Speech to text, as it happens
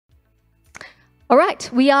All right,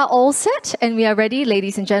 we are all set and we are ready.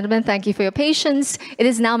 Ladies and gentlemen, thank you for your patience. It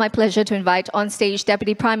is now my pleasure to invite on stage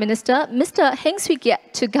Deputy Prime Minister, Mr. Heng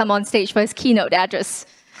Keat, to come on stage for his keynote address.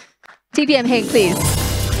 TPM Heng, please.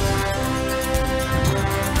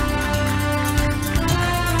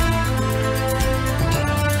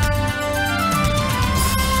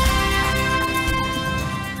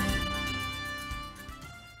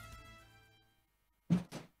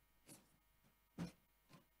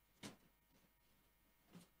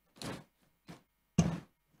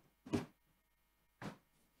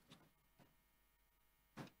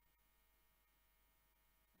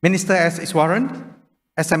 Minister S. Iswaran,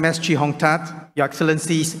 SMSG Hong Tat, Your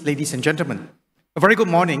Excellencies, ladies and gentlemen. A very good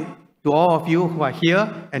morning to all of you who are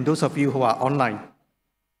here and those of you who are online.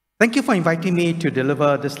 Thank you for inviting me to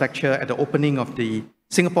deliver this lecture at the opening of the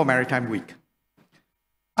Singapore Maritime Week.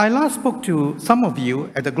 I last spoke to some of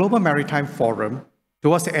you at the Global Maritime Forum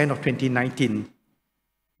towards the end of 2019,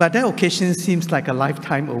 but that occasion seems like a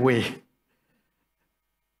lifetime away.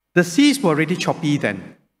 The seas were already choppy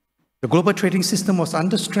then. The global trading system was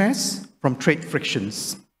under stress from trade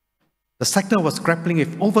frictions. The sector was grappling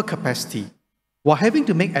with overcapacity while having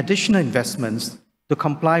to make additional investments to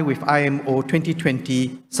comply with IMO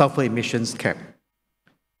 2020 sulfur emissions cap.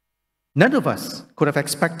 None of us could have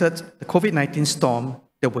expected the COVID-19 storm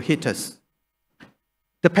that would hit us.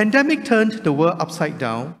 The pandemic turned the world upside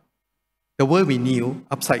down, the world we knew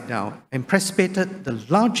upside down, and precipitated the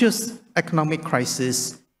largest economic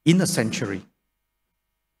crisis in a century.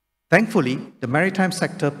 Thankfully, the maritime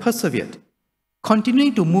sector persevered,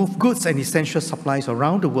 continuing to move goods and essential supplies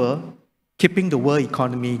around the world, keeping the world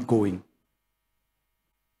economy going.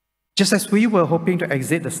 Just as we were hoping to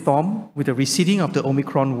exit the storm with the receding of the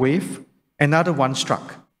Omicron wave, another one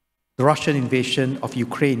struck, the Russian invasion of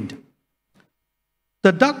Ukraine.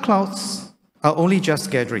 The dark clouds are only just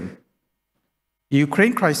gathering. The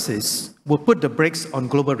Ukraine crisis will put the brakes on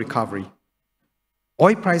global recovery.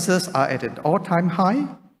 Oil prices are at an all-time high,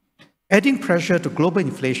 adding pressure to global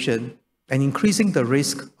inflation and increasing the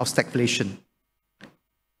risk of stagflation.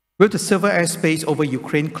 With the civil airspace over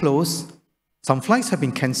Ukraine closed, some flights have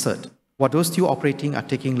been cancelled, while those still operating are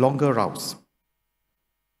taking longer routes.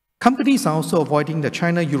 Companies are also avoiding the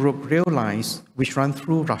China-Europe rail lines which run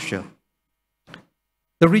through Russia.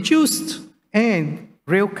 The reduced air and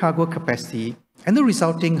rail cargo capacity and the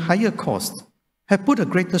resulting higher costs have put a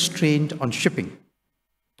greater strain on shipping.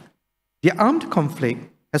 The armed conflict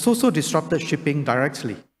has also disrupted shipping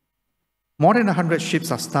directly. More than 100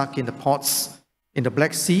 ships are stuck in the ports in the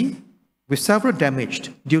Black Sea, with several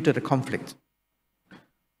damaged due to the conflict.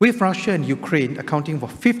 With Russia and Ukraine accounting for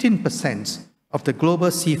 15% of the global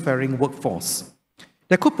seafaring workforce,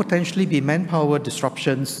 there could potentially be manpower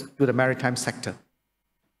disruptions to the maritime sector.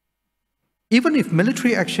 Even if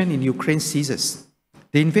military action in Ukraine ceases,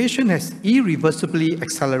 the invasion has irreversibly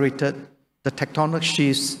accelerated the tectonic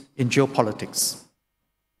shifts in geopolitics.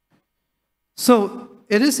 So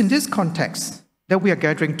it is in this context that we are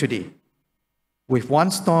gathering today, with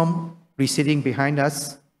one storm receding behind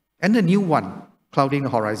us and a new one clouding the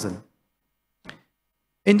horizon.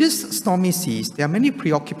 In these stormy seas, there are many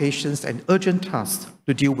preoccupations and urgent tasks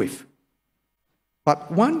to deal with.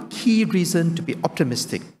 But one key reason to be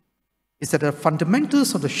optimistic is that the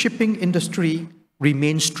fundamentals of the shipping industry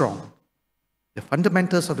remain strong. The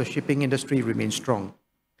fundamentals of the shipping industry remain strong.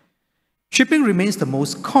 Shipping remains the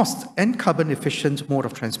most cost and carbon-efficient mode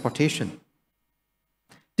of transportation.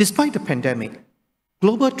 Despite the pandemic,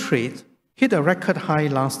 global trade hit a record high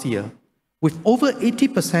last year, with over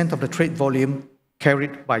 80% of the trade volume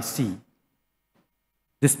carried by sea.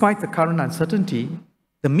 Despite the current uncertainty,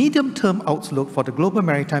 the medium-term outlook for the global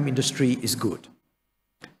maritime industry is good.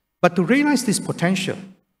 But to realize this potential,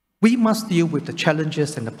 we must deal with the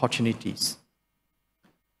challenges and opportunities.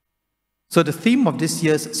 So the theme of this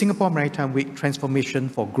year's Singapore Maritime Week, Transformation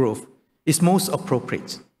for Growth, is most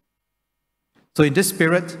appropriate. So in this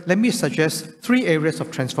spirit, let me suggest 3 areas of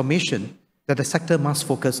transformation that the sector must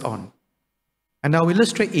focus on. And I'll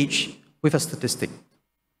illustrate each with a statistic.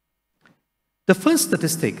 The first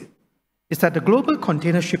statistic is that the global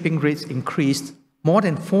container shipping rates increased more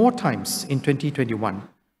than 4 times in 2021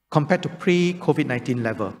 compared to pre-COVID-19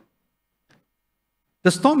 level. The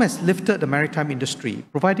storm has lifted the maritime industry,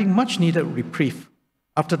 providing much needed reprieve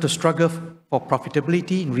after the struggle for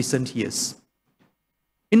profitability in recent years.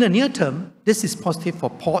 In the near term, this is positive for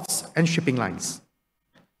ports and shipping lines.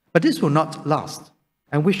 But this will not last,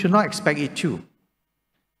 and we should not expect it to.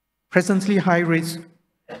 Persistently high rates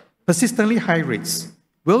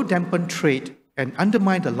will dampen trade and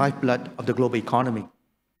undermine the lifeblood of the global economy.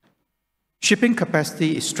 Shipping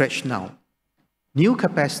capacity is stretched now. New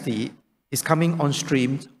capacity is coming on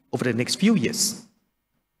stream over the next few years.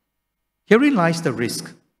 Herein lies the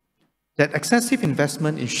risk that excessive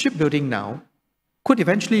investment in shipbuilding now could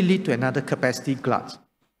eventually lead to another capacity glut,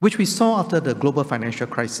 which we saw after the global financial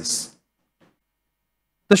crisis.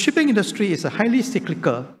 The shipping industry is highly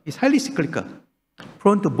cyclical,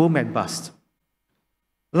 prone to boom and bust.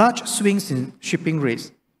 Large swings in shipping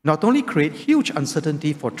rates not only create huge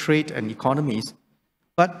uncertainty for trade and economies,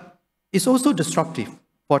 but is also disruptive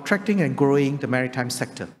for attracting and growing the maritime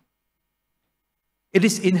sector. It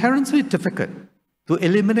is inherently difficult to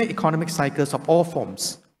eliminate economic cycles of all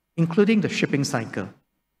forms, including the shipping cycle.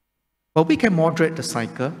 But we can moderate the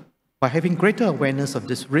cycle by having greater awareness of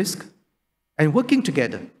this risk and working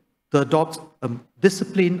together to adopt a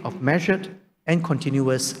discipline of measured and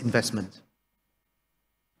continuous investment.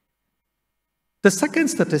 The second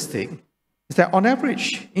statistic is that on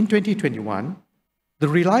average in 2021, the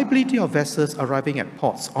reliability of vessels arriving at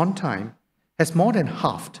ports on time has more than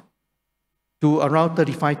halved to around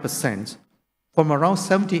 35% from around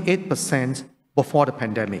 78% before the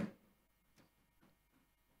pandemic.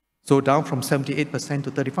 So down from 78%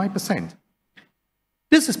 to 35%.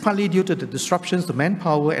 This is partly due to the disruptions to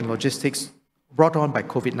manpower and logistics brought on by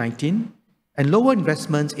COVID-19 and lower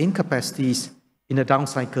investments in capacities in the down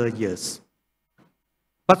cycle years.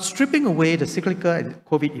 But stripping away the cyclical and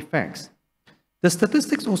COVID effects, the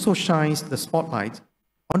statistics also shines the spotlight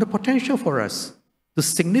on the potential for us to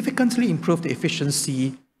significantly improve the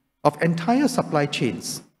efficiency of entire supply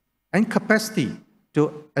chains and capacity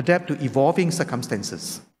to adapt to evolving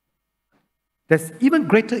circumstances. There's even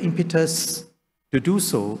greater impetus to do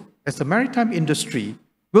so as the maritime industry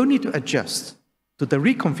will need to adjust to the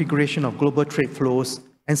reconfiguration of global trade flows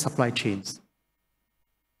and supply chains.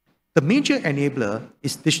 The major enabler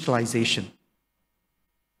is digitalization.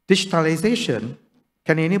 Digitalization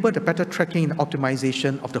can enable the better tracking and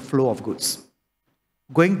optimization of the flow of goods.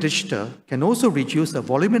 Going digital can also reduce the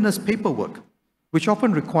voluminous paperwork, which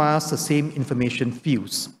often requires the same information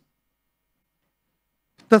fields.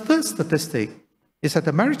 The third statistic is that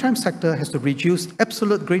the maritime sector has to reduce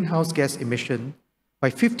absolute greenhouse gas emission by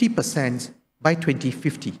 50% by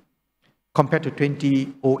 2050, compared to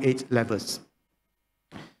 2008 levels.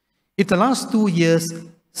 If the last 2 years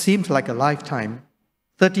seemed like a lifetime,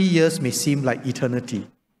 30 years may seem like eternity.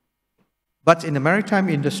 But in the maritime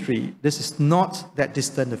industry, this is not that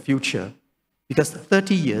distant a future, because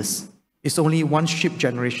 30 years is only one ship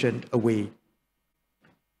generation away.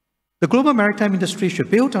 The global maritime industry should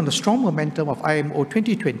build on the strong momentum of IMO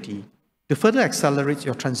 2020 to further accelerate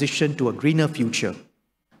your transition to a greener future.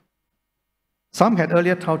 Some had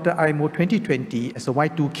earlier touted IMO 2020 as a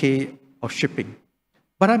Y2K of shipping,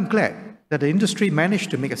 but I'm glad that the industry managed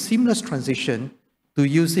to make a seamless transition to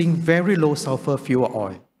using very low sulfur fuel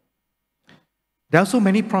oil. There are also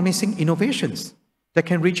many promising innovations that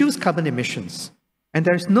can reduce carbon emissions, and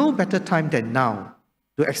there is no better time than now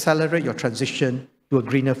to accelerate your transition to a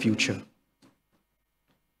greener future.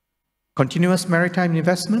 Continuous maritime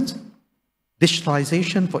investment,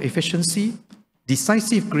 digitalization for efficiency,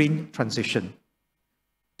 decisive green transition.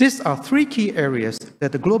 These are three key areas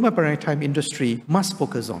that the global maritime industry must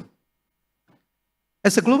focus on.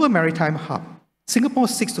 As a global maritime hub, Singapore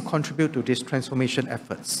seeks to contribute to these transformation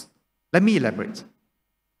efforts. Let me elaborate.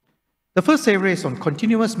 The first area is on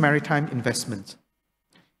continuous maritime investment.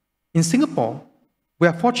 In Singapore, we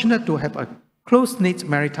are fortunate to have a close-knit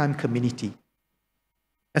maritime community.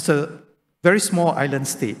 As a very small island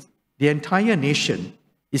state, the entire nation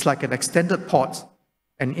is like an extended port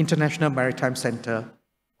and international maritime center,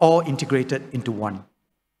 all integrated into one.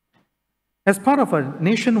 As part of a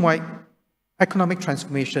nationwide economic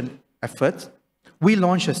transformation effort, we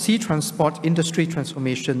launched a Sea Transport Industry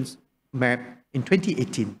Transformations Map in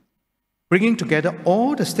 2018, bringing together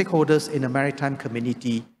all the stakeholders in the maritime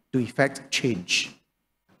community to effect change.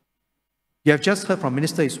 You have just heard from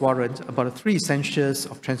Minister Iswaran about the 3 essentials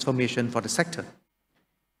of transformation for the sector.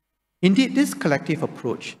 Indeed, this collective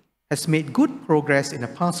approach has made good progress in the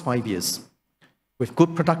past 5 years, with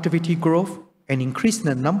good productivity growth, an increase in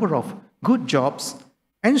the number of good jobs,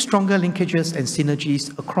 and stronger linkages and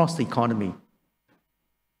synergies across the economy.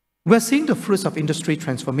 We are seeing the fruits of industry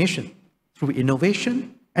transformation through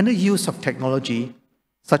innovation and the use of technology,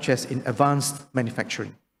 such as in advanced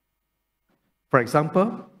manufacturing. For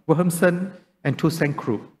example, Wilhelmsen and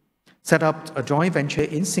ThyssenKrupp set up a joint venture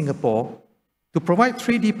in Singapore to provide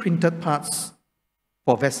 3D printed parts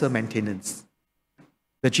for vessel maintenance.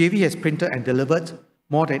 The JV has printed and delivered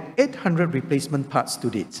more than 800 replacement parts to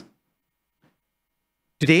date.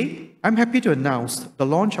 Today, I'm happy to announce the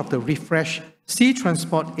launch of the refreshed Sea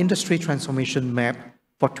Transport Industry Transformation Map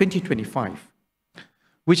for 2025,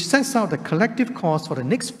 which sets out the collective course for the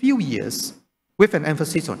next few years with an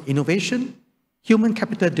emphasis on innovation, human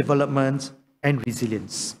capital development, and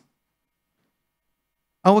resilience.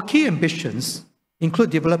 Our key ambitions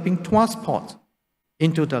include developing Tuas Port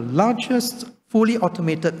into the largest fully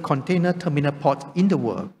automated container terminal port in the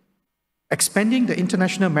world, expanding the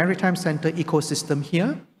International Maritime Center ecosystem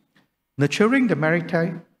here, nurturing the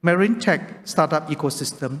marine tech startup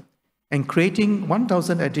ecosystem, and creating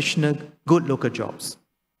 1,000 additional good local jobs.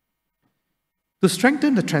 To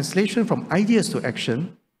strengthen the translation from ideas to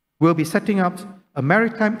action, we'll be setting up a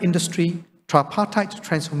maritime industry tripartite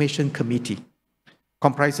transformation committee,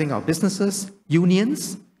 comprising our businesses,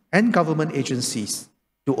 unions, and government agencies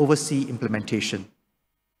to oversee implementation.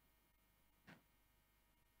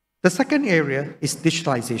 The second area is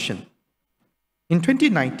digitalization. In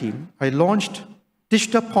 2019, I launched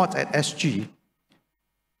Digital Port at SG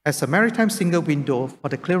as a maritime single window for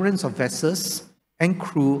the clearance of vessels and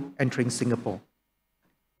crew entering Singapore.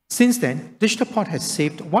 Since then, Digital Port has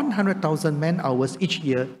saved 100,000 man-hours each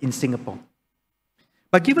year in Singapore.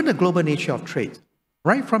 But given the global nature of trade,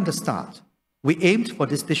 right from the start, we aimed for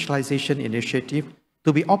this digitalization initiative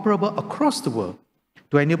to be operable across the world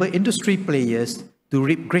to enable industry players to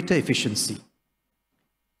reap greater efficiency.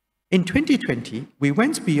 In 2020, we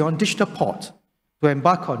went beyond Digital Port to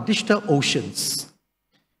embark on Digital Oceans,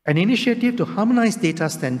 an initiative to harmonize data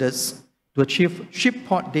standards to achieve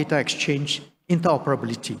ship-port data exchange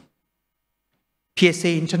interoperability.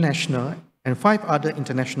 PSA International and 5 other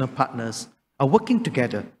international partners are working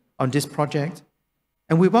together on this project,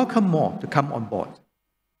 and we welcome more to come on board.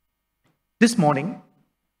 This morning,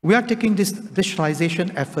 we are taking this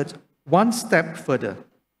digitalization effort one step further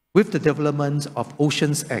with the development of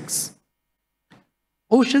Oceans X.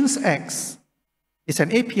 Oceans X is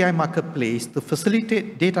an API marketplace to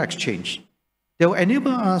facilitate data exchange that will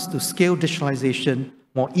enable us to scale digitalization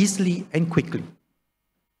more easily and quickly.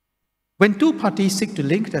 When two parties seek to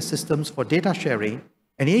link their systems for data sharing,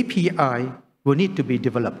 an API will need to be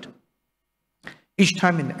developed. Each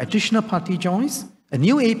time an additional party joins, a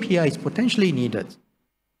new API is potentially needed.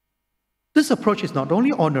 This approach is not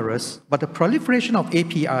only onerous, but the proliferation of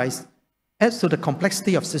APIs adds to the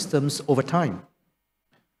complexity of systems over time.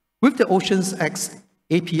 With the Oceans X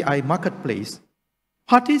API marketplace,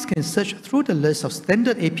 parties can search through the list of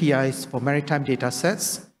standard APIs for maritime data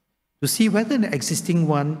sets to see whether an existing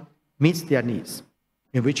one meets their needs,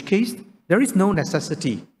 in which case there is no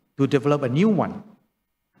necessity to develop a new one.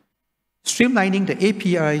 Streamlining the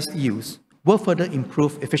API's use will further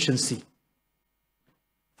improve efficiency.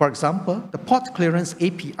 For example, the Port Clearance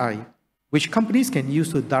API, which companies can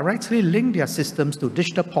use to directly link their systems to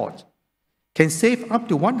Digital Port, can save up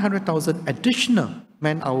to 100,000 additional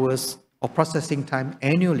man-hours of processing time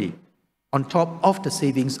annually on top of the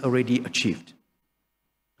savings already achieved.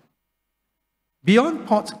 Beyond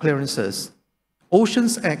port clearances,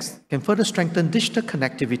 Oceans X can further strengthen digital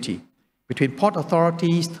connectivity between port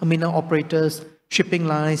authorities, terminal operators, shipping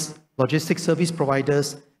lines, logistics service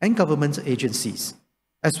providers, and government agencies,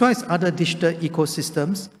 as well as other digital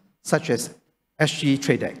ecosystems such as SG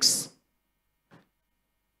TradeX.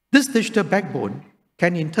 This digital backbone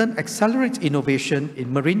can in turn accelerate innovation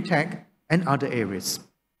in marine tech and other areas.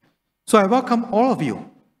 So I welcome all of you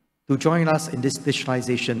to join us in this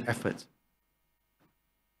digitalization effort.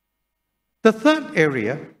 The third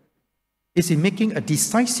area is in making a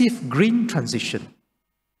decisive green transition.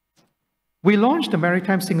 We launched the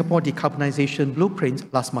Maritime Singapore Decarbonization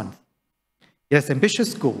Blueprint last month. It has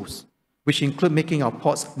ambitious goals, which include making our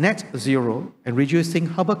ports net zero and reducing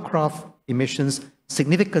hovercraft emissions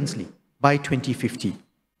significantly by 2050.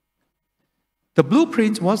 The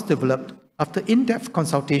blueprint was developed after in-depth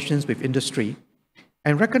consultations with industry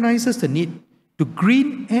and recognizes the need to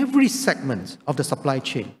green every segment of the supply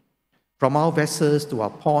chain, from our vessels to our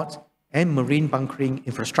port and marine bunkering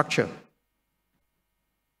infrastructure.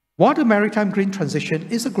 While the maritime green transition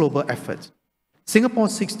is a global effort, Singapore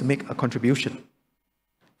seeks to make a contribution.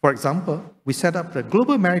 For example, we set up the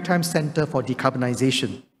Global Maritime Center for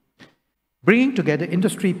Decarbonization, bringing together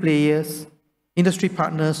industry players, industry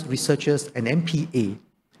partners, researchers, and MPA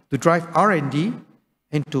to drive R&D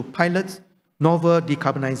and to pilot novel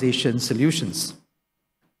decarbonization solutions.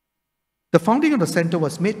 The founding of the center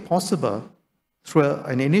was made possible through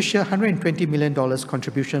an initial $120 million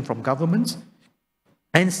contribution from governments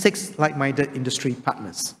and 6 like-minded industry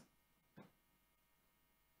partners.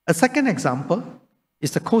 A second example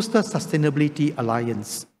is the Coastal Sustainability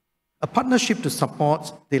Alliance, a partnership to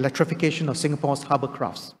support the electrification of Singapore's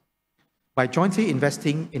hovercrafts by jointly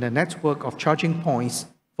investing in a network of charging points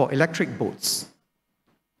for electric boats.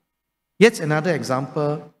 Yet another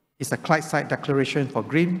example is a Clydeside Declaration for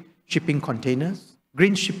Green Shipping Containers,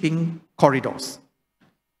 Green Shipping Corridors.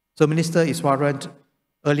 So Minister Iswaran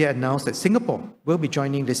earlier announced that Singapore will be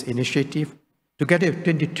joining this initiative together with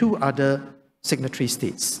 22 other signatory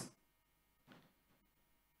states.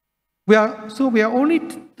 We are only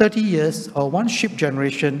 30 years or one ship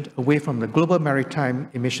generation away from the global maritime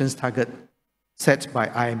emissions target set by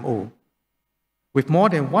IMO. With more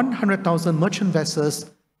than 100,000 merchant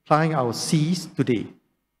vessels plying our seas today,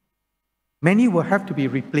 many will have to be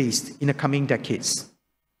replaced in the coming decades.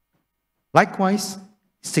 Likewise,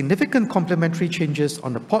 significant complementary changes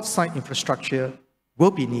on the port side infrastructure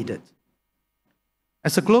will be needed.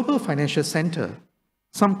 As a global financial center,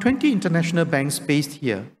 some 20 international banks based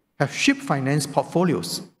here have ship finance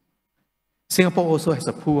portfolios. Singapore also has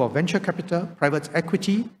a pool of venture capital, private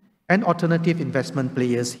equity, and alternative investment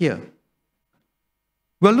players here.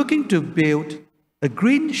 We're looking to build a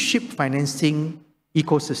green ship financing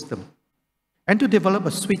ecosystem and to develop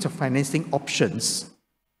a suite of financing options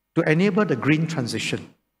to enable the green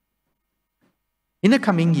transition. In the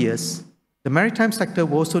coming years, the maritime sector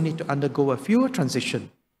will also need to undergo a fuel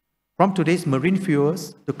transition from today's marine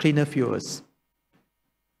fuels to cleaner fuels.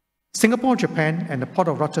 Singapore, Japan, and the Port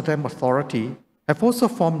of Rotterdam Authority have also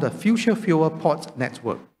formed a Future Fuel Port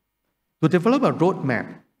Network to develop a roadmap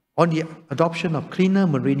on the adoption of cleaner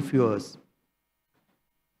marine fuels.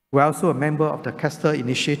 We're also a member of the Castor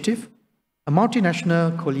Initiative, a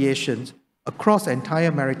multinational coalition across the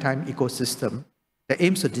entire maritime ecosystem that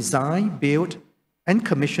aims to design, build, and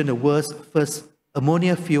commission the world's first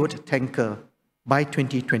ammonia-fueled tanker by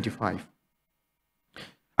 2025.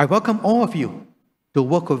 I welcome all of you to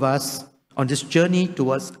work with us on this journey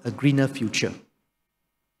towards a greener future.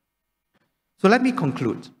 So let me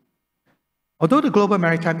conclude. Although the global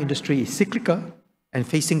maritime industry is cyclical and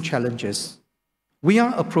facing challenges, we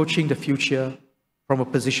are approaching the future from a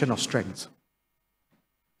position of strength.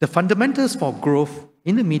 The fundamentals for growth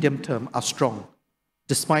in the medium term are strong,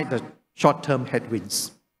 despite the short-term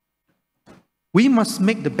headwinds. We must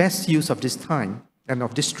make the best use of this time and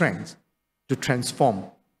of this strength to transform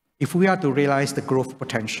if we are to realize the growth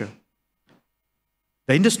potential.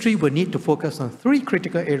 The industry will need to focus on three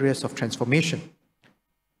critical areas of transformation: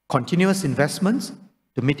 continuous investments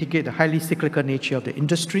to mitigate the highly cyclical nature of the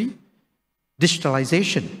industry,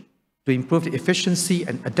 digitalisation to improve the efficiency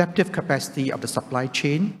and adaptive capacity of the supply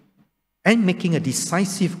chain, and making a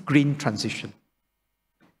decisive green transition.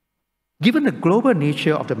 Given the global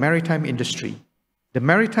nature of the maritime industry, the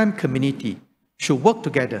maritime community should work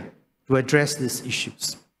together to address these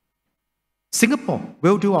issues. Singapore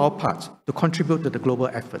will do our part to contribute to the global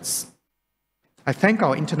efforts. I thank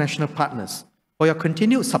our international partners for your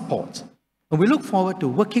continued support, and we look forward to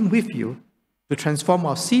working with you to transform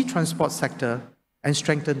our sea transport sector and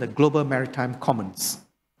strengthen the global maritime commons.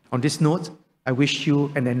 On this note, I wish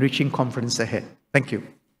you an enriching conference ahead. Thank you.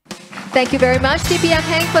 Thank you very much, DPM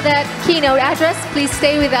Heng, for that keynote address. Please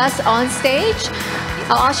stay with us on stage.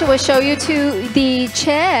 Our usher will show you to the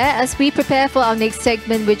chair as we prepare for our next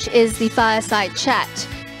segment, which is the Fireside Chat.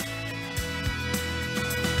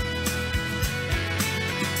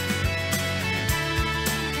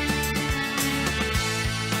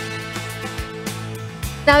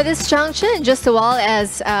 Now, at this juncture, in just a while,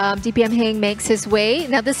 as DPM Heng makes his way,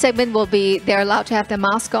 now this segment will be, they're allowed to have their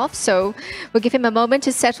mask off, so we'll give him a moment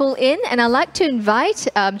to settle in. And I'd like to invite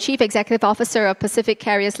Chief Executive Officer of Pacific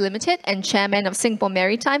Carriers Limited and Chairman of Singapore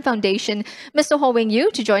Maritime Foundation, Mr. Ho Wing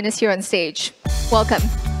Yu, to join us here on stage. Welcome.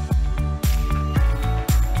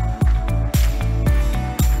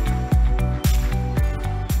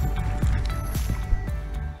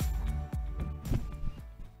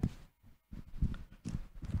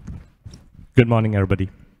 Good morning, everybody.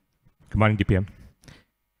 Good morning, DPM.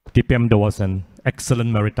 DPM, there was an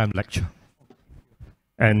excellent maritime lecture.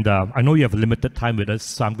 And I know you have limited time with us,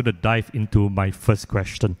 so I'm going to dive into my first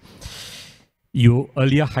question. You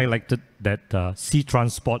earlier highlighted that sea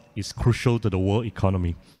transport is crucial to the world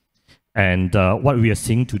economy. And what we are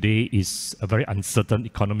seeing today is a very uncertain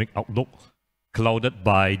economic outlook, clouded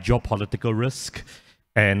by geopolitical risk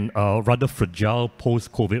and a rather fragile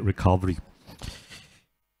post-COVID recovery.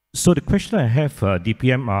 So the question I have,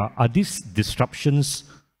 DPM, are these disruptions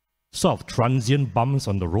sort of transient bumps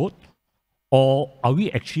on the road? Or are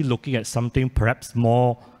we actually looking at something perhaps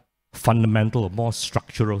more fundamental or more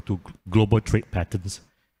structural to global trade patterns?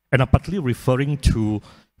 And I'm particularly referring to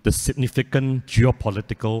the significant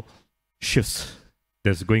geopolitical shifts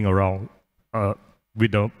that's going around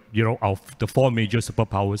with the four major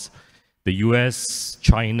superpowers, the US,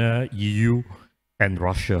 China, EU, and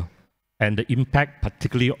Russia, and the impact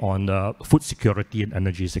particularly on food security and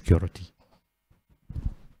energy security.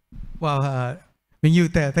 Well,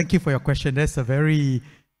 thank you for your question. That's a very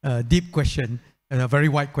deep question and a very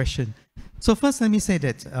wide question. So first, let me say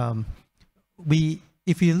that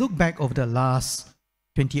if you look back over the last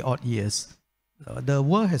 20 odd years, the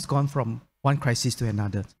world has gone from one crisis to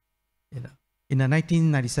another. In the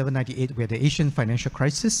 1997-98, we had the Asian financial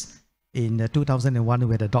crisis. In 2001,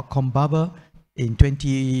 we had the dot-com bubble. In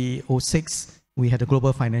 2006, we had the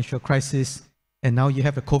global financial crisis. And now you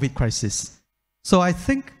have the COVID crisis. So I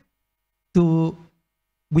think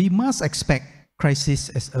we must expect crisis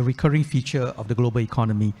as a recurring feature of the global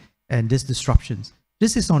economy and these disruptions.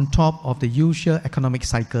 This is on top of the usual economic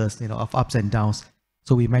cycles, of ups and downs.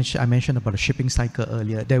 So I mentioned about the shipping cycle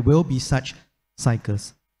earlier. There will be such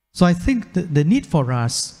cycles. So I think the need for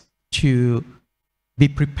us to be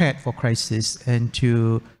prepared for crisis and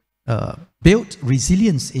to build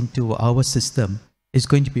resilience into our system is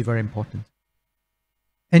going to be very important.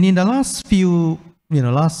 And in the last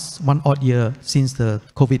last 1 odd year since the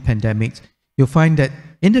COVID pandemic, you'll find that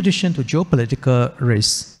in addition to geopolitical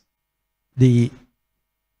risks, the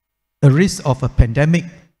risk of a pandemic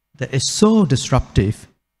that is so disruptive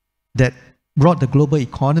that brought the global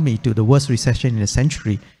economy to the worst recession in a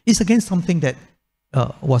century is again something that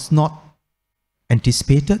was not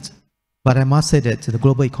anticipated. But I must say that the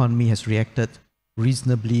global economy has reacted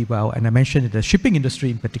reasonably well. And I mentioned that the shipping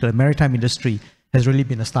industry, in particular, maritime industry, has really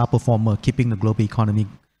been a star performer, keeping the global economy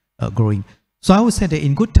growing. So I would say that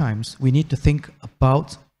in good times, we need to think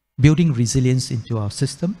about building resilience into our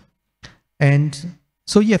system. And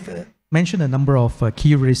so you have mentioned a number of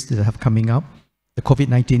key risks that have coming up. The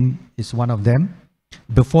COVID-19 is one of them.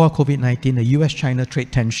 Before COVID-19, the US-China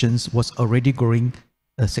trade tensions was already growing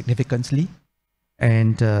significantly.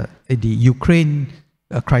 And the Ukraine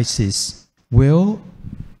crisis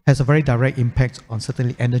has a very direct impact on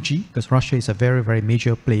certainly energy, because Russia is a very, very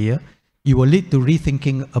major player. It will lead to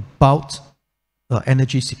rethinking about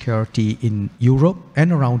energy security in Europe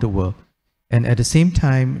and around the world. And at the same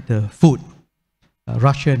time, the food.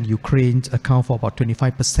 Russia and Ukraine account for about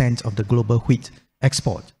 25% of the global wheat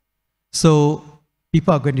export. So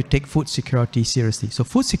people are going to take food security seriously. So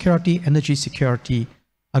food security, energy security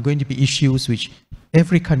are going to be issues which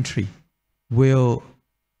every country will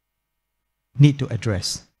need to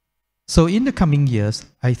address. So in the coming years,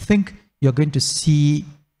 I think you're going to see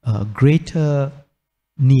a greater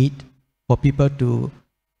need for people to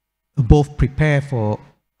both prepare for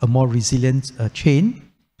a more resilient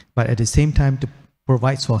chain, but at the same time to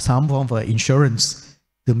provide for some form of insurance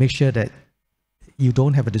to make sure that you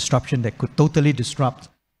don't have a disruption that could totally disrupt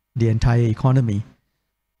the entire economy.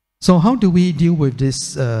 So how do we deal with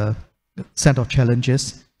this set of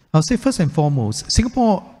challenges? I'll say first and foremost,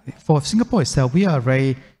 for Singapore itself, we are a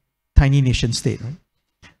very tiny nation state, right?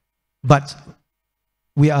 But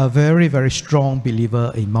we are a very, very strong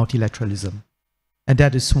believer in multilateralism. And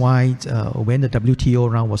that is why when the WTO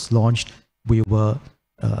round was launched, we were,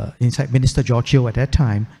 in fact, Minister Giorgio at that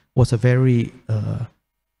time was a very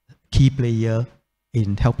key player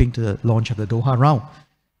in helping to launch of the Doha round.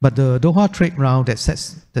 But the Doha trade round that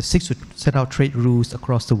seeks to set out trade rules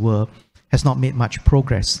across the world has not made much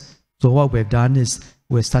progress. So what we've done is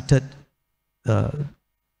we've started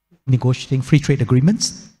negotiating free trade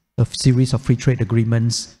agreements, a series of free trade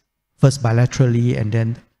agreements, first bilaterally and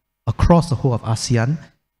then across the whole of ASEAN.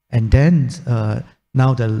 And then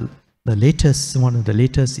now one of the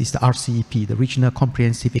latest is the RCEP, the Regional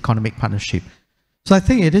Comprehensive Economic Partnership. So I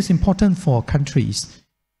think it is important for countries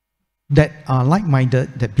that are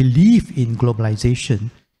like-minded, that believe in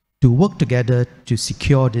globalization, to work together to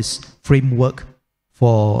secure this framework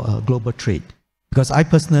for global trade. Because I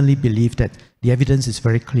personally believe that the evidence is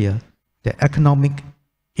very clear that economic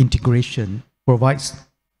integration provides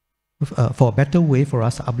for a better way for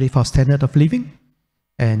us to uplift our standard of living,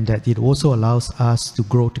 and that it also allows us to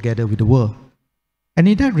grow together with the world. And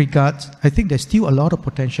in that regard, I think there's still a lot of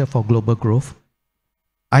potential for global growth.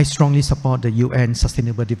 I strongly support the UN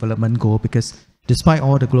Sustainable Development Goal because despite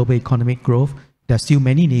all the global economic growth, there are still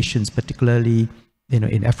many nations, particularly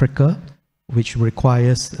in Africa, which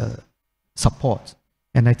requires support.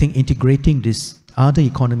 And I think integrating these other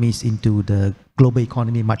economies into the global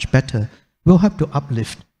economy much better will help to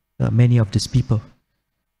uplift many of these people.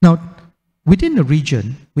 Now, within the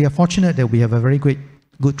region, we are fortunate that we have a very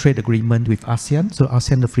good trade agreement with ASEAN. So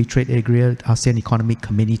ASEAN, the Free Trade Area, ASEAN Economic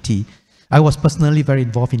Community. I was personally very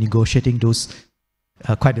involved in negotiating those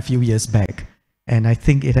quite a few years back. And I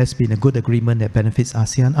think it has been a good agreement that benefits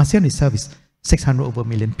ASEAN. ASEAN itself is 600 over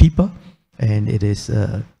million people, and it is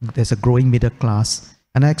there's a growing middle class.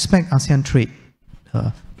 And I expect ASEAN trade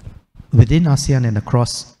within ASEAN and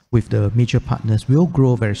across with the major partners will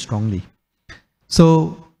grow very strongly.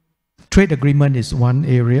 So trade agreement is one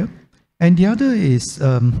area. And the other is,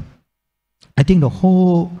 I think the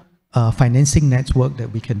whole financing network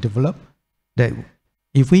that we can develop, that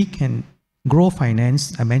if we can grow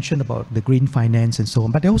finance, I mentioned about the green finance and so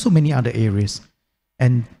on, but there are also many other areas.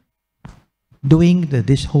 And doing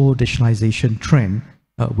this whole digitalization trend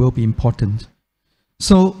will be important.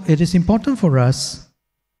 So it is important for us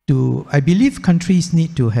to, I believe countries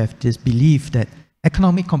need to have this belief that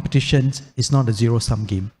economic competition is not a zero-sum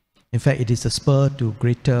game. In fact, it is a spur to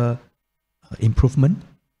greater improvement.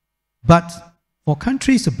 But for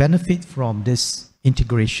countries to benefit from this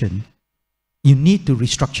integration, you need to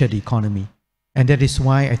restructure the economy. And that is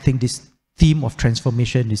why I think this theme of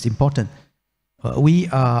transformation is important. We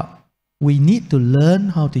need to learn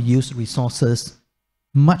how to use resources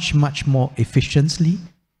much more efficiently,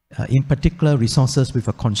 in particular resources with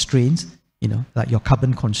a constraint, like your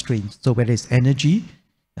carbon constraints. So whether it's energy,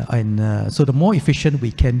 so the more efficient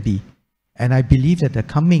we can be. And I believe that the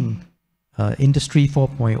coming Industry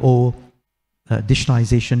 4.0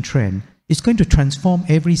 digitalization trend is going to transform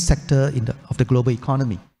every sector of the global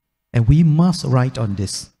economy. And we must ride on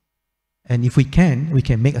this. And if we can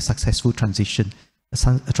make a successful transition,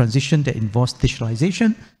 a transition that involves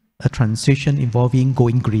digitalization, a transition involving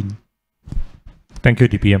going green. Thank you,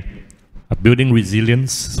 DPM. Building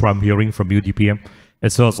resilience, so I'm hearing from you, DPM,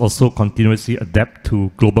 as well as also continuously adapt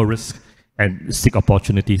to global risk and seek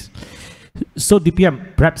opportunities. So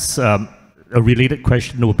DPM, perhaps a related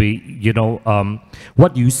question will be,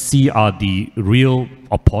 what do you see are the real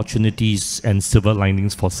opportunities and silver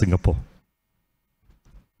linings for Singapore?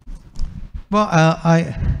 Well,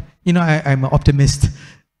 I'm an optimist.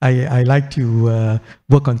 I like to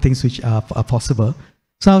work on things which are possible.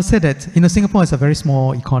 So I'll say that, Singapore is a very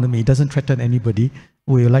small economy. It doesn't threaten anybody.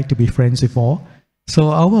 We like to be friends with all. So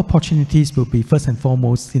our opportunities will be first and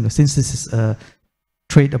foremost, since this is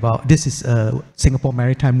this is Singapore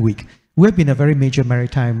Maritime Week. We've been a very major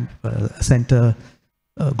maritime center,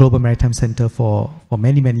 global maritime center for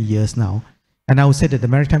many years now. And I would say that the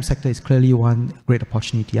maritime sector is clearly one great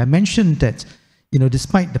opportunity. I mentioned that,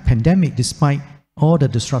 despite the pandemic, despite all the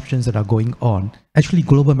disruptions that are going on, actually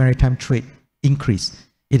global maritime trade increased.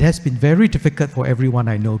 It has been very difficult for everyone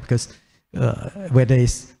I know because whether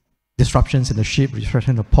it's disruptions in the ship,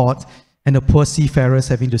 disruption in the port, and the poor seafarers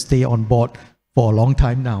having to stay on board for a long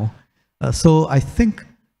time now. So I think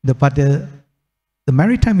the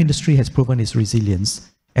maritime industry has proven its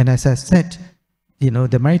resilience. And as I said,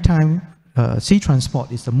 the maritime sea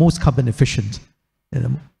transport is the most carbon efficient,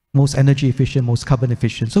 most energy efficient, most carbon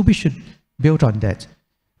efficient. So we should build on that.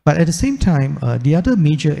 But at the same time, the other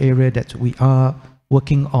major area that we are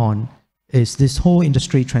working on is this whole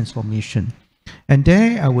industry transformation. And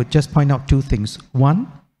there I would just point out two things. One,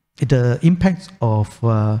 the impact of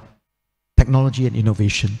technology and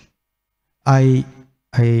innovation. I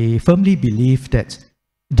firmly believe that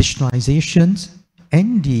digitalization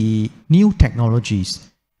and the new technologies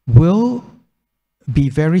will be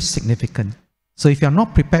very significant. So if you're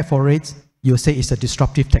not prepared for it, you'll say it's a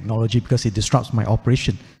disruptive technology because it disrupts my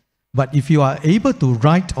operation. But if you are able to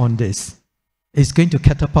ride on this, it's going to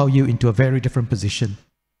catapult you into a very different position.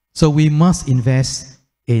 So we must invest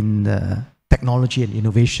in technology and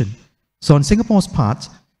innovation. So on Singapore's part,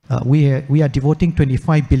 we are devoting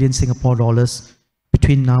 25 billion Singapore dollars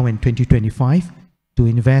between now and 2025 to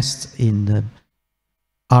invest in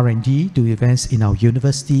R&D, to invest in our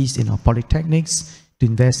universities, in our polytechnics, to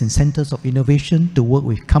invest in centers of innovation, to work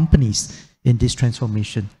with companies in this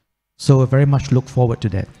transformation. So I very much look forward to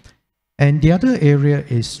that. And the other area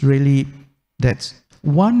is really that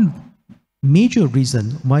one major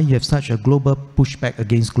reason why you have such a global pushback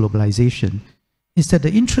against globalization is that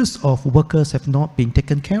the interests of workers have not been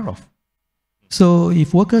taken care of. So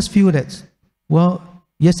if workers feel that, well,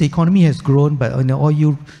 yes, the economy has grown, but all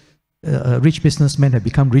you rich businessmen have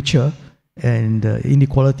become richer and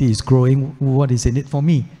inequality is growing, what is in it for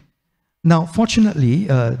me? Now, fortunately,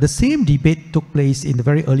 the same debate took place in the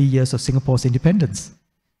very early years of Singapore's independence.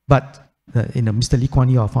 But Mr. Lee Kuan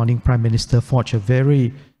Yew, our founding Prime Minister, forged a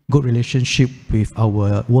very good relationship with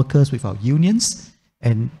our workers, with our unions,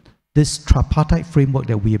 and this tripartite framework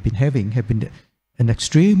that we have been having have been an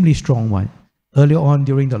extremely strong one. Earlier on,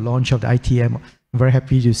 during the launch of the ITM, I'm very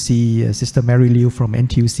happy to see Sister Mary Liu from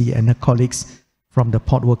NTUC and her colleagues from the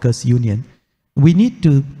Port Workers Union. We need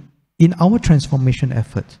to, in our transformation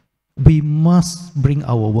effort, we must bring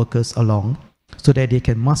our workers along so that they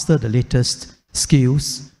can master the latest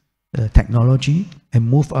skills, technology, and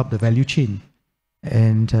move up the value chain.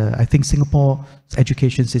 And I think Singapore's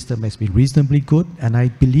education system has been reasonably good, and I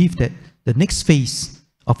believe that the next phase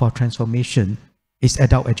of our transformation is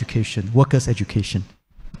adult education, workers' education.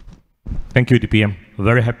 Thank you, DPM.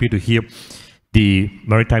 Very happy to hear the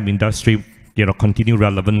maritime industry, continue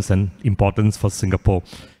relevance and importance for Singapore.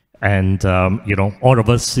 And, all of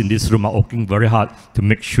us in this room are working very hard to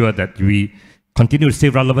make sure that we continue to stay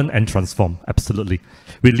relevant and transform. Absolutely.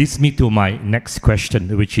 Which leads me to my next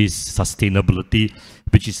question, which is sustainability,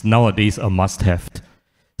 which is nowadays a must-have.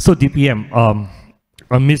 So, DPM,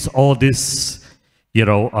 amidst all this,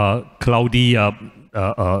 cloudy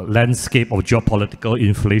landscape of geopolitical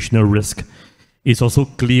inflationary risk, it's also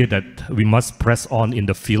clear that we must press on in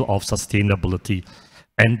the field of sustainability.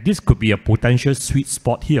 And this could be a potential sweet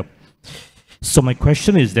spot here. So my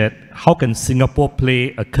question is that how can Singapore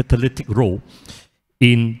play a catalytic role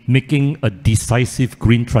in making a decisive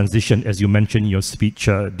green transition, as you mentioned in your speech,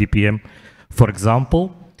 DPM? For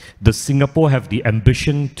example, does Singapore have the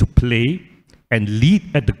ambition to play and lead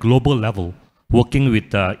at the global level, working with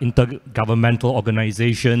intergovernmental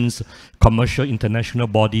organizations, commercial international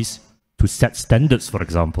bodies to set standards, for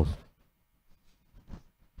example?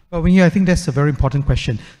 Well, I think that's a very important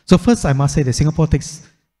question. So first, I must say that Singapore takes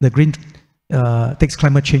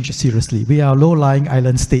climate change seriously. We are low-lying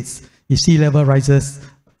island states. If sea level rises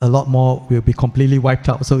a lot more, we'll be completely wiped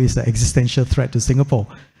out. So it's an existential threat to Singapore.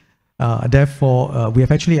 Therefore, we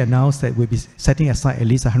have actually announced that we'll be setting aside at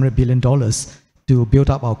least $100 billion to build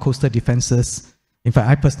up our coastal defenses. In fact,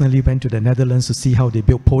 I personally went to the Netherlands to see how they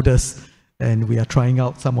build polders, and we are trying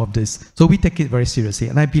out some of this. So we take it very seriously.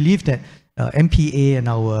 And I believe that MPA and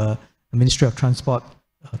our Ministry of Transport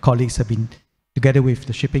colleagues have been, together with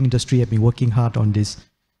the shipping industry, have been working hard on this.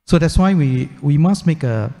 So that's why we must make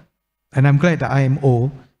and I'm glad the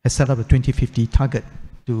IMO has set up a 2050 target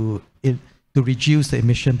to reduce the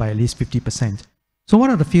emission by at least 50%. So what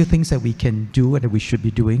are the few things that we can do and that we should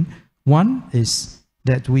be doing? One is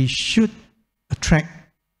that we should attract,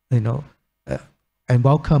 and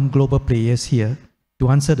welcome global players here to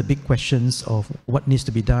answer the big questions of what needs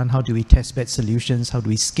to be done, how do we test bed solutions, how do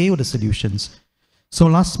we scale the solutions. So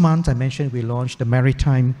last month, I mentioned we launched the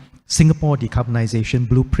Maritime Singapore Decarbonization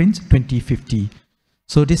Blueprint 2050.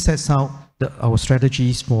 So this sets out our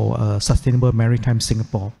strategies for sustainable maritime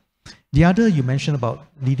Singapore. The other, you mentioned about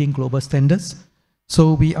leading global standards.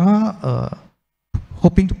 So we are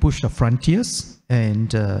hoping to push the frontiers,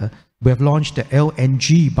 and we have launched the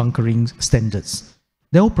LNG bunkering standards.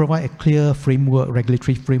 They will provide a clear framework,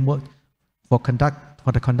 regulatory framework for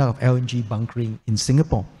the conduct of LNG bunkering in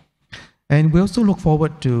Singapore. And we also look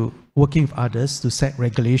forward to working with others to set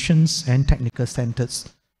regulations and technical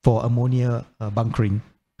standards for ammonia bunkering.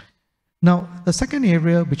 Now, the second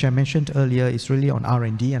area, which I mentioned earlier, is really on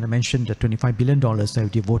R&D, and I mentioned the $25 billion that we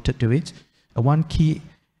devoted to it. One key,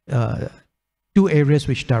 two areas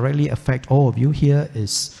which directly affect all of you here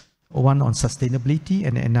is one on sustainability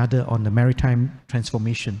and another on the maritime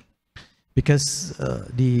transformation. Because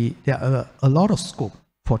there are a lot of scope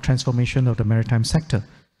for transformation of the maritime sector.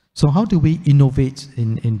 So how do we innovate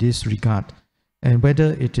in this regard? And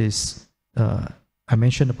whether it is, I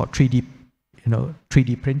mentioned about 3D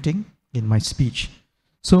printing in my speech.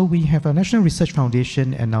 So we have a National Research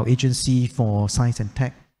Foundation and our Agency for Science and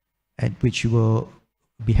Tech, at which we will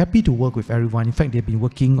be happy to work with everyone. In fact, they've been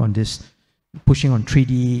working on this, pushing on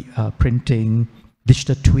 3D printing,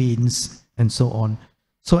 digital twins, and so on.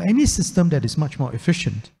 So any system that is much more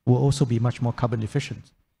efficient will also be much more carbon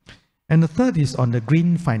efficient. And the third is on the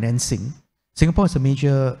green financing. Singapore is a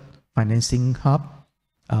major financing hub,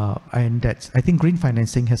 and I think green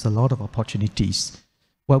financing has a lot of opportunities.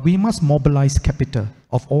 Well, we must mobilize capital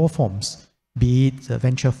of all forms, be it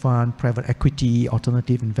venture fund, private equity,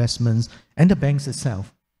 alternative investments, and the banks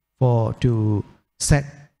itself, to set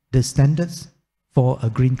the standards for a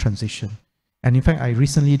green transition. And in fact, I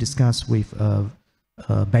recently discussed with a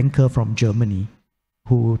banker from Germany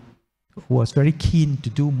who was very keen to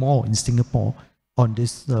do more in Singapore on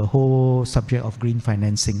this whole subject of green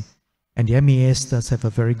financing. And the MAS does have a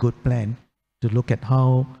very good plan to look at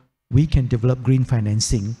how we can develop green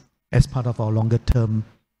financing as part of our longer-term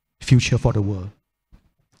future for the world.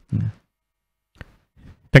 Yeah.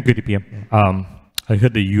 Thank you, DPM. Yeah. I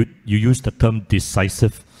heard that you used the term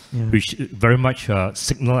decisive, yeah, which very much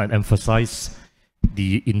signal and emphasize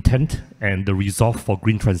the intent and the resolve for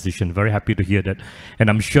green transition. Very happy to hear that. And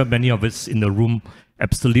I'm sure many of us in the room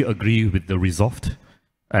absolutely agree with the resolved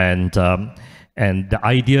and the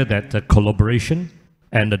idea that collaboration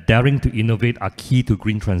and the daring to innovate are key to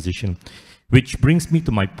green transition. Which brings me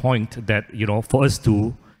to my point that, for us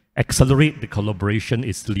to accelerate the collaboration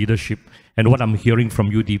is leadership. And what I'm hearing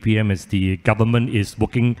from you, DPM, is the government is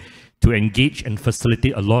working to engage and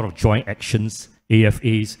facilitate a lot of joint actions,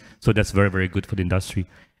 AFAs, so that's very, very good for the industry.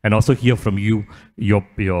 and also hear from you your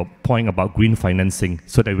point about green financing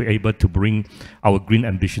so that we're able to bring our green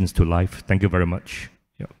ambitions to life. Thank you very much.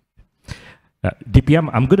 DPM,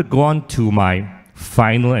 I'm going to go on to my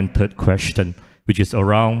final and third question, which is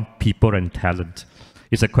around people and talent.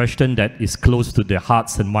 It's a question that is close to the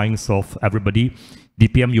hearts and minds of everybody.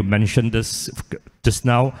 DPM, you mentioned this just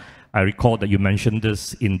now. I recall that you mentioned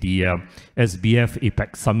this in the SBF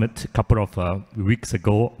APEC Summit a couple of weeks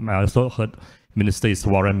ago. I also heard Minister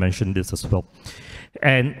Iswaran mention this as well.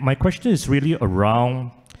 And my question is really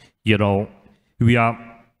around, we are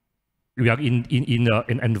in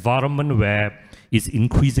an environment where it's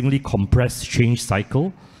increasingly compressed change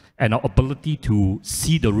cycle, and our ability to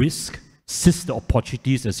see the risk, seize the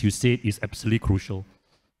opportunities, as you said, is absolutely crucial.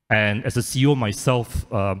 And as a CEO myself,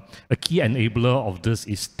 a key enabler of this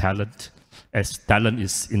is talent, as talent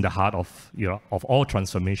is in the heart of, of all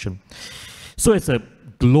transformation. So as a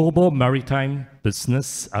global maritime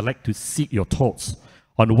business, I'd like to seek your thoughts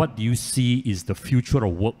on what do you see is the future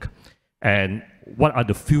of work, and what are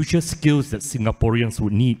the future skills that Singaporeans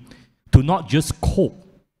would need to not just cope,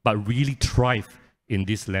 but really thrive in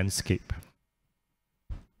this landscape?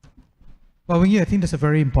 Well, Wing, I think that's a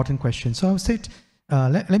very important question. So I would say,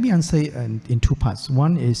 let me answer it in two parts.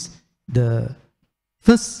 One is the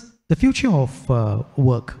future of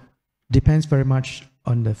work depends very much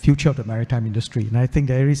on the future of the maritime industry. And I think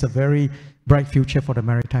there is a very bright future for the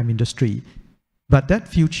maritime industry. But that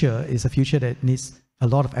future is a future that needs a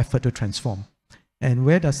lot of effort to transform. And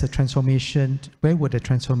where would the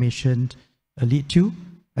transformation lead to?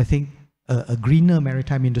 I think a greener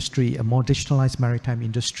maritime industry, a more digitalized maritime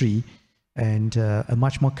industry, and a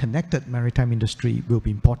much more connected maritime industry will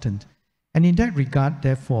be important. And in that regard,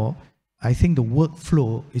 therefore, I think the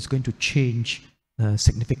workflow is going to change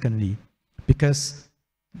significantly, because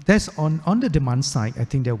there's on the demand side, I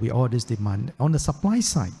think there will be all this demand. On the supply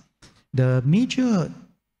side, the major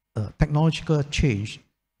technological change,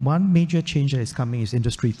 one major change that is coming is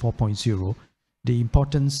Industry 4.0. The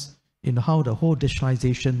importance in how the whole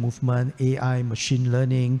digitalization movement, AI, machine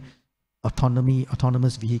learning, autonomy,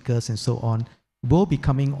 autonomous vehicles, and so on, will be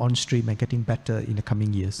coming on stream and getting better in the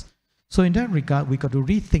coming years. So in that regard, we got to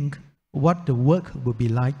rethink what the work will be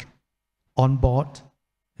like on board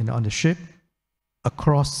and on the ship,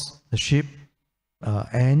 across the ship,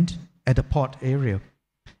 and at the port area.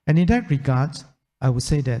 And in that regard, I would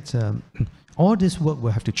say that all this work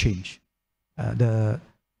will have to change.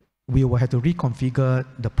 We will have to reconfigure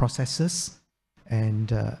the processes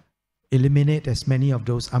and eliminate as many of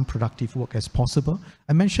those unproductive work as possible.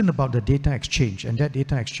 I mentioned about the data exchange, and that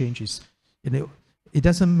data exchange is, it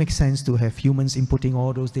doesn't make sense to have humans inputting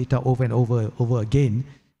all those data over and over again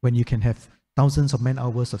when you can have thousands of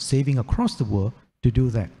man-hours of saving across the world to do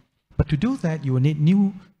that. But to do that, you will need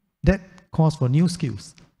that calls for new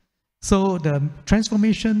skills. So the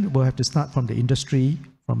transformation will have to start from the industry,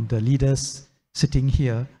 from the leaders sitting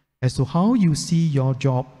here, as to how you see your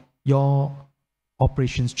job, your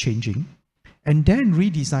operations changing, and then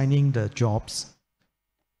redesigning the jobs.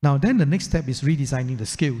 Now, then the next step is redesigning the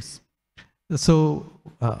skills. So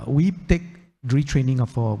we take retraining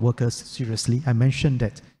of our workers seriously. I mentioned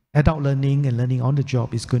that adult learning and learning on the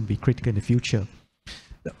job is going to be critical in the future.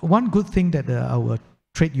 One good thing that our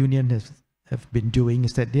trade union have been doing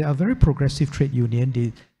is that they are very progressive trade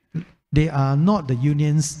union. They are not the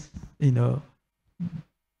unions,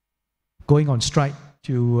 going on strike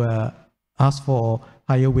to ask for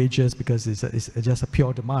higher wages because it's just a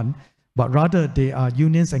pure demand, but rather they are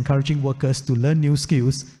unions encouraging workers to learn new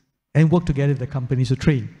skills and work together with the companies to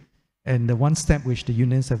train. And the one step which the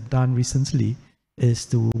unions have done recently is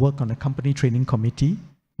to work on a company training committee,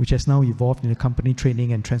 which has now evolved in a company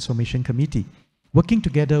training and transformation committee, working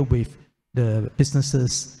together with the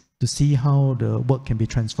businesses to see how the work can be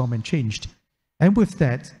transformed and changed. And with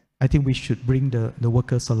that, I think we should bring the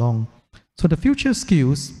workers along. So the future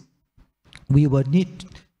skills, we will need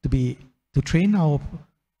to train our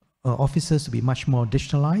officers to be much more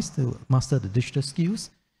digitalized, to master the digital skills,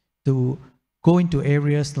 to go into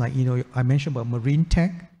areas like, I mentioned about marine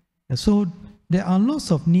tech. And so there are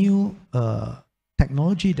lots of new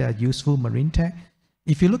technology that are useful, marine tech.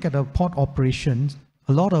 If you look at the port operations,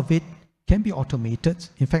 a lot of it can be automated.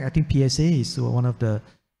 In fact, I think PSA is one of the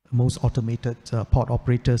most automated port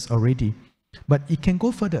operators already. But it can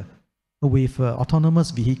go further with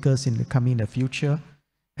autonomous vehicles coming in the future.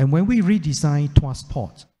 And when we redesign Tuas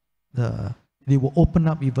Port, they will open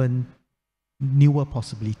up even newer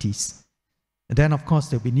possibilities. And then, of course,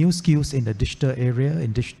 there'll be new skills in the digital area,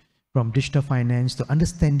 from digital finance to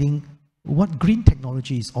understanding what green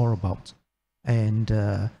technology is all about. And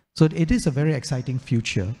so it is a very exciting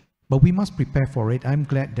future. but we must prepare for it. I'm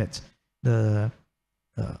glad that the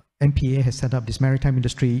MPA has set up this Maritime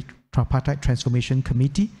Industry Tripartite Transformation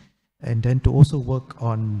Committee, and then to also work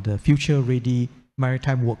on the future-ready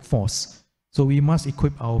maritime workforce. So we must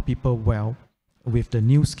equip our people well with the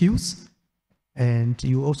new skills. And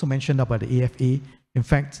you also mentioned about the AFA. In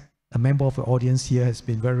fact, a member of the audience here has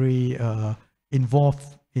been very involved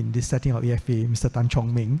in this setting of AFA, Mr. Tan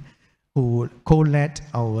Chong Ming, who co-led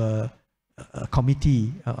our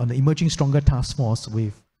committee on the Emerging Stronger Task Force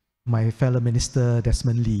with my fellow Minister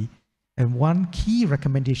Desmond Lee. And one key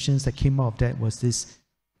recommendations that came out of that was this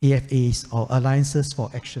AFAs, or Alliances for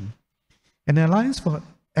Action. An Alliance for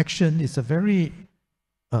Action is a very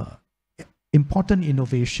important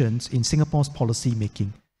innovation in Singapore's policy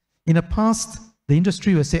making. In the past, the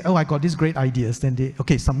industry will say, oh, I got these great ideas. Then they,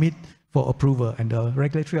 okay, submit for approval. And the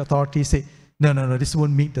regulatory authorities say, no, this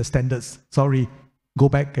won't meet the standards. Sorry, go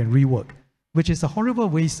back and rework, which is a horrible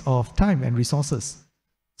waste of time and resources.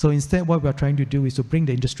 So instead, what we're trying to do is to bring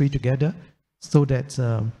the industry together so that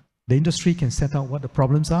the industry can set out what the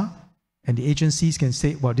problems are, and the agencies can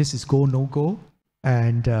say, well, this is go, no go,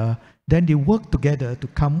 and then they work together to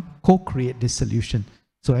co-create this solution.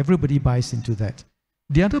 So everybody buys into that.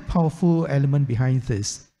 The other powerful element behind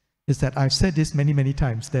this is that I've said this many, many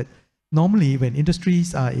times, that normally when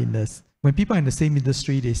industries are when people are in the same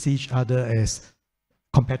industry, they see each other as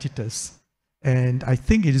competitors. And I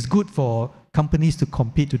think it is good for companies to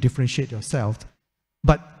compete to differentiate yourself.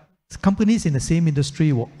 But companies in the same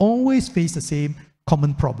industry will always face the same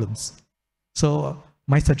common problems. So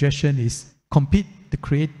my suggestion is compete to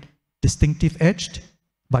create distinctive edge,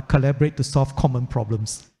 but collaborate to solve common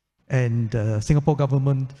problems. And the Singapore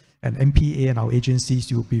government and MPA and our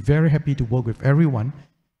agencies, you will be very happy to work with everyone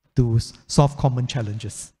to solve common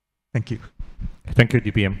challenges. Thank you. Thank you,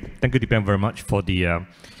 DPM. Thank you, DPM, very much for the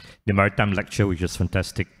maritime lecture, which is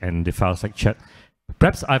fantastic, and the Fireside chat.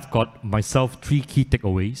 Perhaps I've got myself 3 key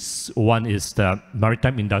takeaways. One is the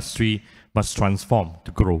maritime industry must transform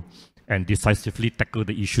to grow and decisively tackle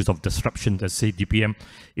the issues of disruption. As say DPM,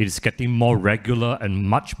 it is getting more regular and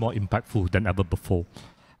much more impactful than ever before.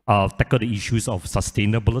 Tackle the issues of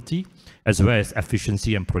sustainability as well as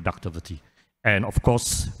efficiency and productivity. And of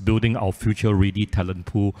course, building our future-ready talent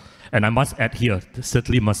pool. And I must add here,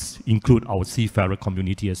 certainly must include our seafarer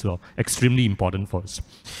community as well. Extremely important for us.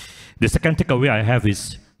 The second takeaway I have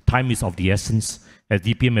is time is of the essence. As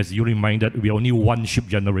DPM, as you reminded, we are only one ship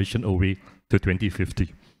generation away to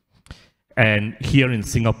 2050. And here in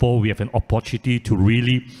Singapore, we have an opportunity to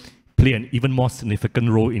really play an even more significant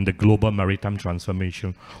role in the global maritime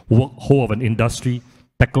transformation. Work whole of an industry,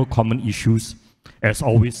 tackle common issues, as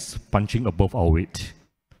always, punching above our weight.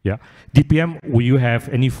 Yeah, DPM, will you have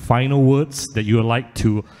any final words that you would like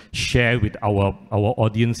to share with our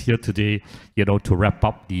audience here today, to wrap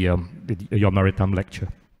up your maritime lecture?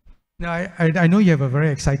 Now, I know you have a very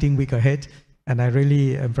exciting week ahead, and I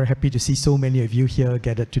really am very happy to see so many of you here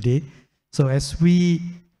gathered today. So as we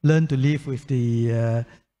learn to live with the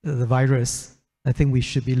virus, I think we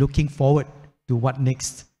should be looking forward to what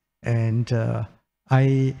next. And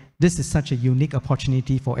this is such a unique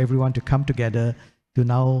opportunity for everyone to come together to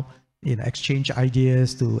now exchange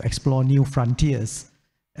ideas, to explore new frontiers.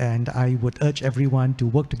 And I would urge everyone to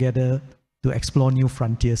work together to explore new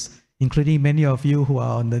frontiers, including many of you who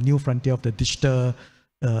are on the new frontier of the digital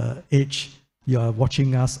age. You are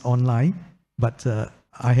watching us online, but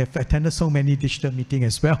I have attended so many digital meetings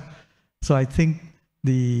as well. So I think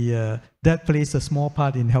that plays a small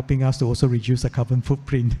part in helping us to also reduce the carbon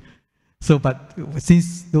footprint. So, but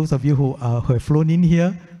since those of you who have flown in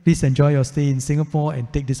here, please enjoy your stay in Singapore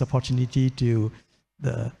and take this opportunity to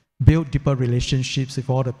build deeper relationships with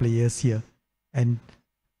all the players here and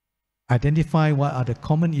identify what are the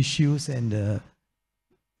common issues and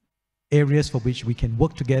areas for which we can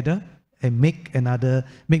work together and make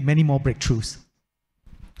many more breakthroughs.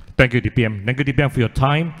 Thank you, DPM. Thank you, DPM, for your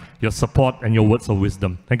time, your support, and your words of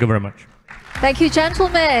wisdom. Thank you very much. Thank you,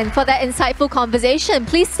 gentlemen, for that insightful conversation.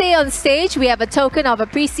 Please stay on stage. We have a token of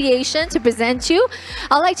appreciation to present you.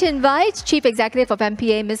 I'd like to invite Chief Executive of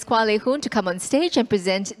MPA, Ms. Kwa Lei Hoon, to come on stage and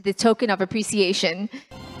present the token of appreciation.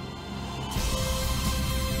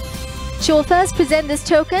 She will first present this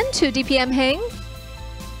token to DPM Heng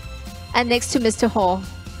and next to Mr. Hall.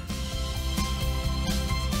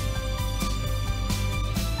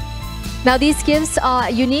 Now, these gifts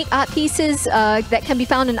are unique art pieces that can be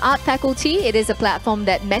found in Art Faculty. It is a platform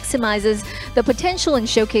that maximizes the potential and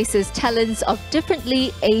showcases talents of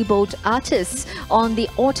differently abled artists on the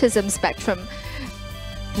autism spectrum.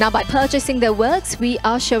 Now, by purchasing their works, we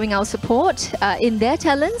are showing our support in their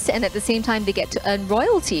talents, and at the same time, they get to earn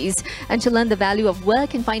royalties and to learn the value of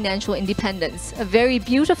work and financial independence. A very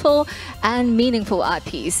beautiful and meaningful art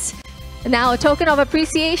piece. Now, a token of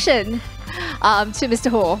appreciation to Mr.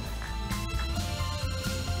 Ho.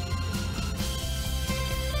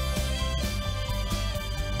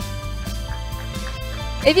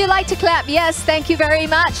 If you'd like to clap, yes, thank you very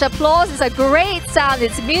much. Applause is a great sound.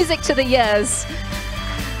 It's music to the ears.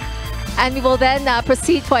 And we will then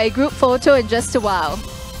proceed for a group photo in just a while.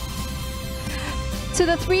 To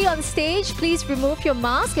the three on stage, please remove your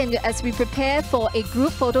mask, and as we prepare for a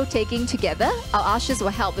group photo taking together, our ushers will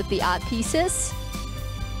help with the art pieces.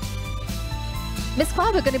 Ms.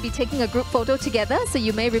 Kwa, we're going to be taking a group photo together, so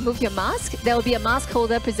you may remove your mask. There will be a mask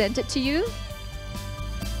holder presented to you.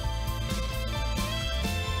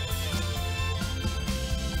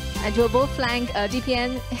 And you'll both flank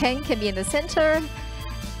DPN. Heng can be in the center.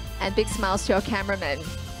 And big smiles to our cameraman.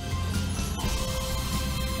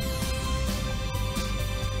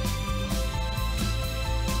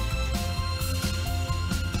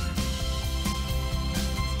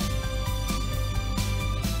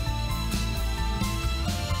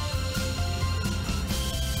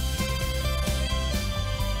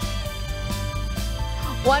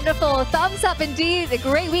 Wonderful. Thumbs up indeed. A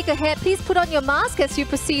great week ahead. Please put on your mask as you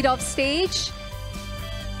proceed off stage.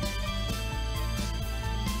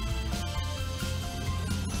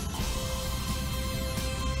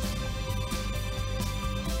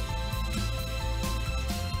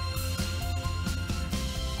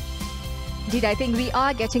 Indeed, I think we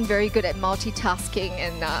are getting very good at multitasking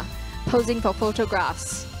and posing for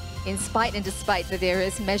photographs, in spite and despite the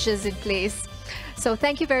various measures in place. So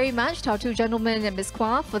thank you very much to our two gentlemen and Ms.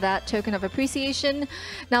 Kwa for that token of appreciation.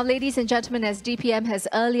 Now, ladies and gentlemen, as DPM has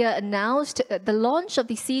earlier announced, the launch of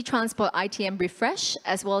the Sea Transport ITM Refresh,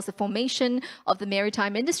 as well as the formation of the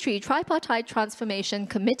Maritime Industry Tripartite Transformation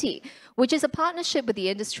Committee, which is a partnership with the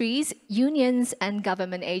industries, unions and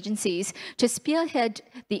government agencies to spearhead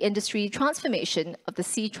the industry transformation of the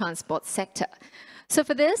sea transport sector. So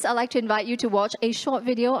for this, I'd like to invite you to watch a short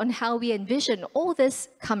video on how we envision all this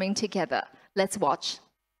coming together. Let's watch.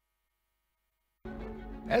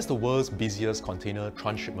 As the world's busiest container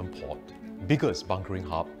transshipment port, biggest bunkering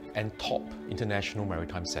hub, and top international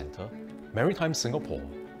maritime center, Maritime Singapore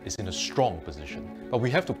is in a strong position, but we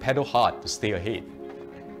have to pedal hard to stay ahead.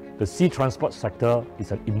 The sea transport sector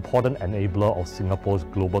is an important enabler of Singapore's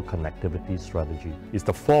global connectivity strategy. It's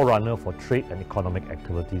the forerunner for trade and economic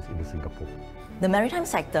activities in Singapore. The maritime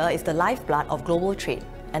sector is the lifeblood of global trade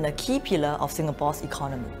and a key pillar of Singapore's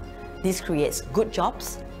economy. This creates good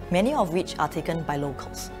jobs, many of which are taken by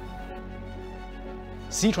locals.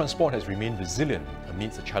 Sea transport has remained resilient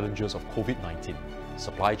amidst the challenges of COVID-19,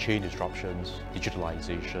 supply chain disruptions,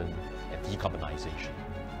 digitalisation, and decarbonisation.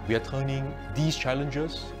 We are turning these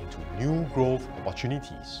challenges into new growth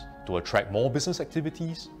opportunities to attract more business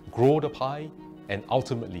activities, grow the pie, and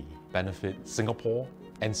ultimately benefit Singapore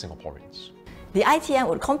and Singaporeans. The ITM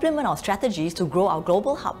would complement our strategies to grow our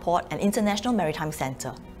global hub port and international maritime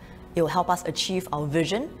centre. It will help us achieve our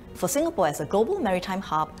vision for Singapore as a global maritime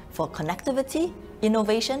hub for connectivity,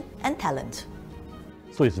 innovation and talent.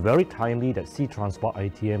 So it's very timely that Sea Transport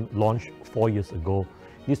ITM launched 4 years ago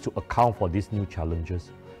needs to account for these new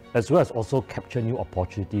challenges, as well as also capture new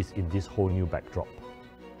opportunities in this whole new backdrop.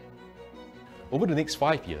 Over the next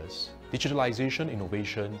 5 years, digitalisation,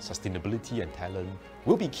 innovation, sustainability and talent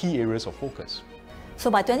will be key areas of focus. So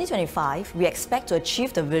by 2025, we expect to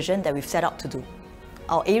achieve the vision that we've set out to do.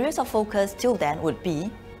 Our areas of focus till then would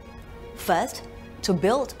be: first, to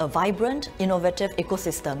build a vibrant, innovative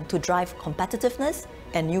ecosystem to drive competitiveness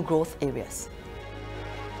and new growth areas.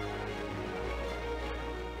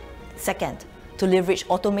 Second, to leverage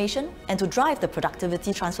automation and to drive the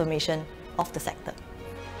productivity transformation of the sector.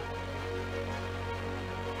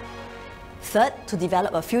 Third, to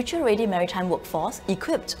develop a future-ready maritime workforce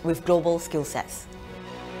equipped with global skill sets.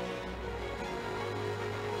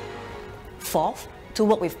 Fourth, to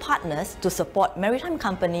work with partners to support maritime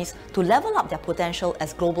companies to level up their potential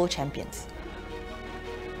as global champions.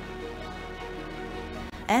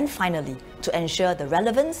 And finally, to ensure the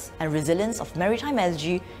relevance and resilience of maritime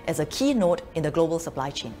SG as a key node in the global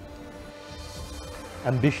supply chain.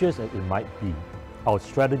 Ambitious as it might be, our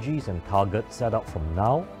strategies and targets set out from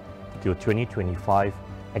now till 2025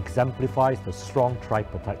 exemplifies the strong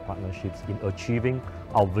tripartite partnerships in achieving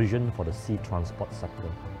our vision for the sea transport sector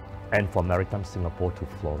and for Maritime Singapore to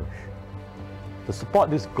flourish. To support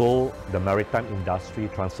this goal, the Maritime Industry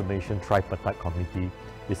Transformation Tripartite Committee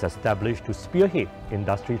is established to spearhead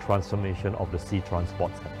industry transformation of the sea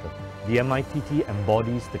transport sector. The MITT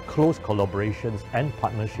embodies the close collaborations and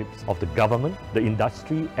partnerships of the government, the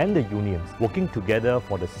industry and the unions working together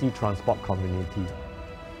for the sea transport community.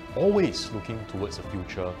 Always looking towards the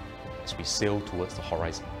future as we sail towards the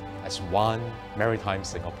horizon as one maritime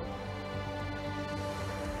Singapore.